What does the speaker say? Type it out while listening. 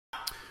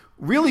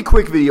Really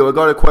quick video. I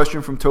got a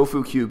question from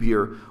Tofu Cube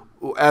here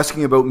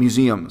asking about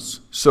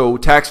museums. So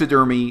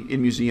taxidermy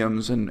in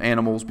museums and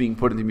animals being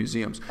put into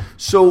museums.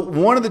 So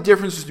one of the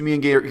differences to me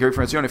and Gary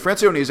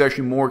Francione is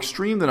actually more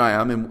extreme than I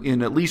am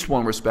in at least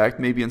one respect,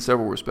 maybe in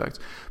several respects.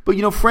 But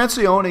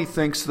Francione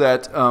thinks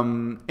that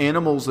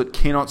animals that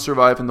cannot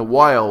survive in the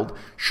wild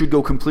should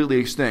go completely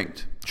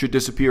extinct, should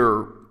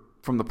disappear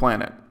from the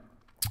planet.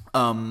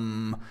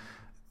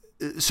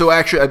 So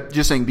actually, I'm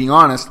just saying, being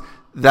honest,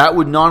 that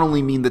would not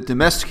only mean that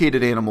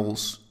domesticated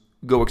animals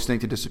go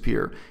extinct and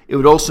disappear, it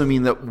would also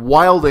mean that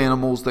wild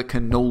animals that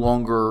can no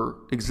longer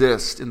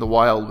exist in the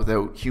wild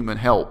without human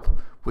help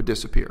would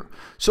disappear.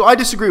 So I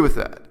disagree with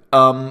that.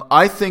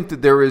 I think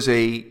that there is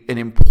an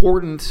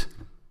important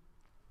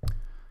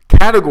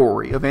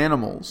category of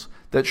animals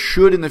that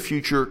should in the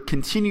future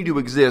continue to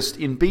exist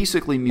in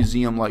basically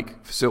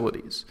museum-like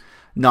facilities,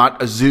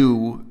 not a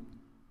zoo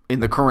in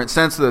the current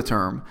sense of the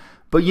term.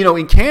 But,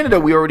 in Canada,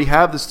 we already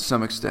have this to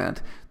some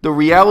extent. The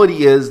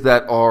reality is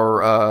that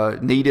our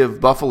native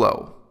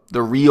buffalo,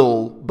 the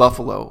real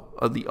buffalo,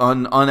 the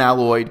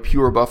unalloyed,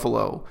 pure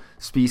buffalo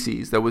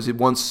species that was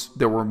once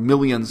there were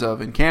millions of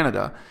in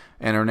Canada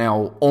and are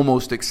now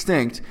almost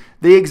extinct,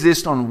 they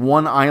exist on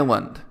one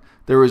island.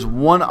 There is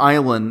one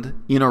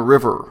island in a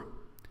river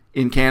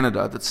in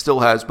Canada that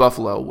still has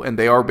buffalo, and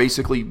they are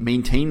basically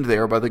maintained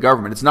there by the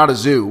government. It's not a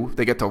zoo.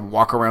 They get to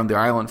walk around the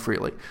island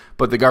freely,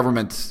 but the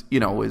government,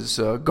 is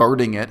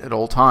guarding it at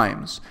all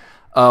times.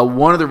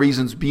 One of the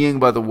reasons being,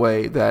 by the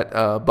way, that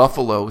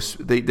buffaloes,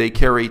 they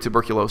carry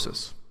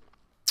tuberculosis.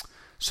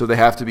 So they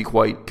have to be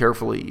quite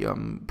carefully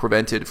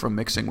prevented from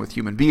mixing with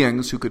human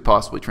beings who could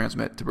possibly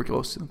transmit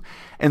tuberculosis to them.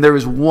 And there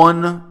is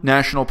one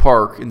national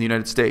park in the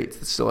United States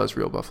that still has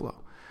real buffalo.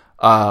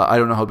 I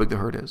don't know how big the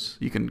herd is.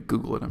 You can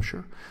Google it, I'm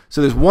sure.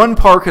 So there's one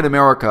park in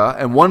America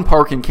and one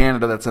park in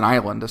Canada that's an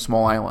island, a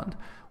small island,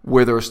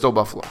 where there are still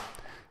buffalo.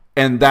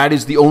 And that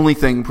is the only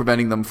thing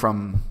preventing them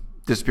from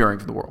disappearing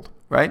from the world,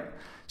 right?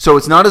 So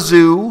it's not a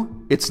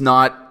zoo. It's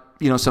not,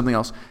 something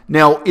else.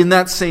 Now, in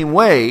that same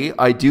way,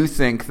 I do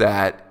think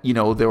that,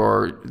 there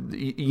are,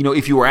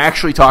 if you were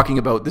actually talking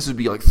about, this would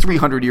be like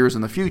 300 years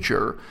in the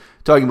future,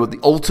 talking about the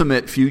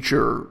ultimate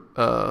future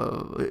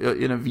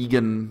in a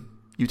vegan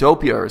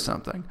utopia or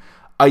something,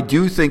 I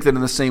do think that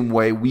in the same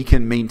way we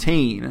can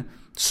maintain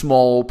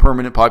small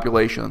permanent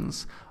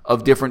populations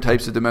of different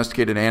types of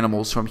domesticated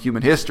animals from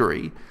human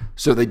history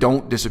so they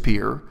don't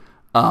disappear,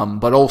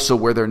 but also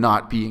where they're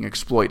not being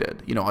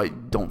exploited. I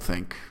don't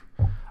think...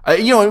 I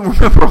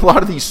remember a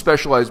lot of these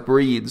specialized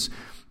breeds,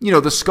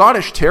 the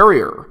Scottish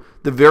Terrier,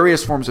 the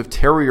various forms of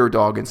terrier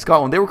dog in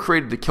Scotland, they were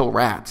created to kill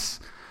rats.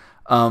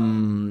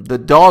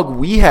 The dog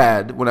we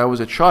had when I was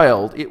a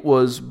child, it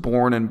was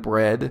born and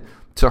bred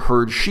to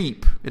herd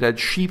sheep. It had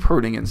sheep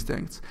herding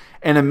instincts.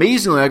 And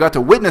amazingly, I got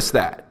to witness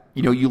that.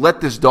 You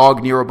let this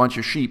dog near a bunch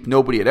of sheep.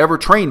 Nobody had ever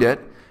trained it,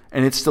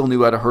 and it still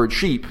knew how to herd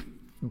sheep,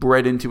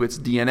 bred into its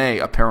DNA,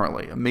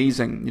 apparently.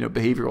 Amazing,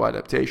 behavioral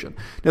adaptation.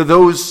 Now,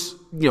 those,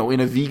 in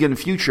a vegan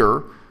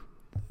future,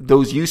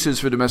 those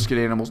uses for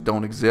domesticated animals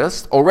don't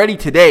exist. Already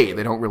today,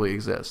 they don't really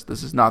exist.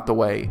 This is not the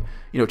way,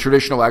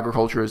 traditional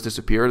agriculture has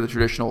disappeared, the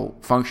traditional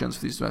functions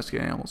for these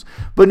domesticated animals.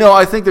 But no,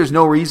 I think there's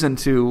no reason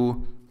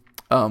to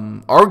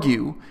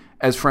argue,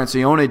 as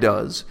Francione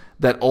does,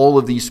 that all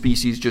of these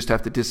species just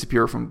have to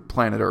disappear from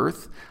planet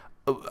Earth.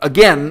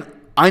 Again,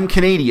 I'm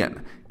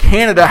Canadian.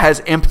 Canada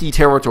has empty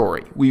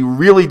territory. We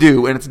really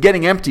do, and it's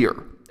getting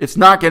emptier. It's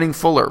not getting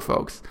fuller,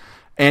 folks.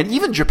 And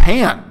even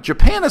Japan.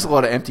 Japan has a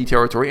lot of empty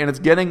territory, and it's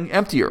getting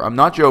emptier. I'm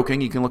not joking.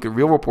 You can look at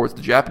real reports.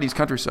 The Japanese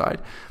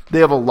countryside, they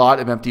have a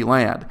lot of empty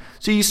land.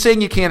 So you're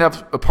saying you can't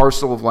have a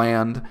parcel of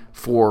land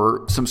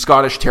for some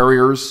Scottish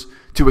Terriers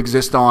to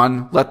exist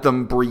on, let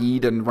them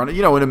breed and run,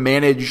 in a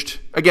managed,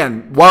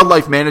 again,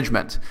 wildlife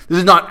management. This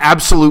is not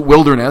absolute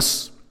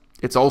wilderness.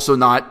 It's also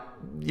not,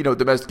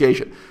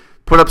 domestication.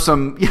 Put up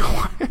some,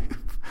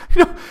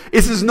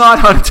 this is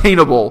not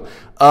unattainable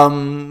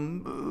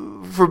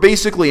for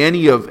basically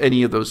any of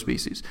those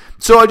species.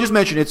 So I just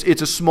mentioned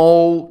it's a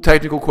small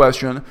technical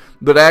question,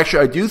 but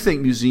actually I do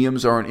think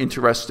museums are an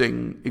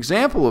interesting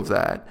example of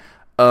that.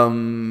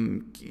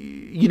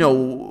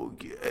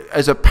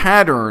 As a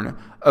pattern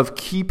of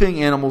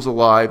keeping animals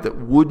alive that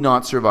would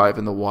not survive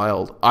in the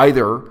wild,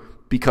 either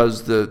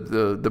because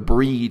the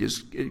breed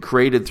is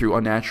created through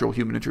unnatural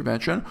human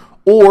intervention,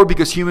 or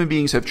because human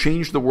beings have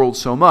changed the world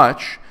so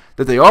much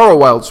that they are a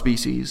wild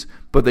species,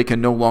 but they can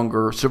no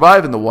longer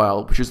survive in the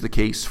wild, which is the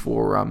case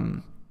for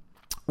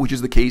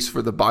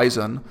the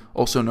bison,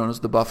 also known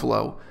as the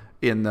buffalo,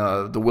 in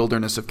the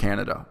wilderness of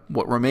Canada,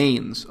 what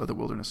remains of the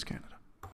wilderness of Canada.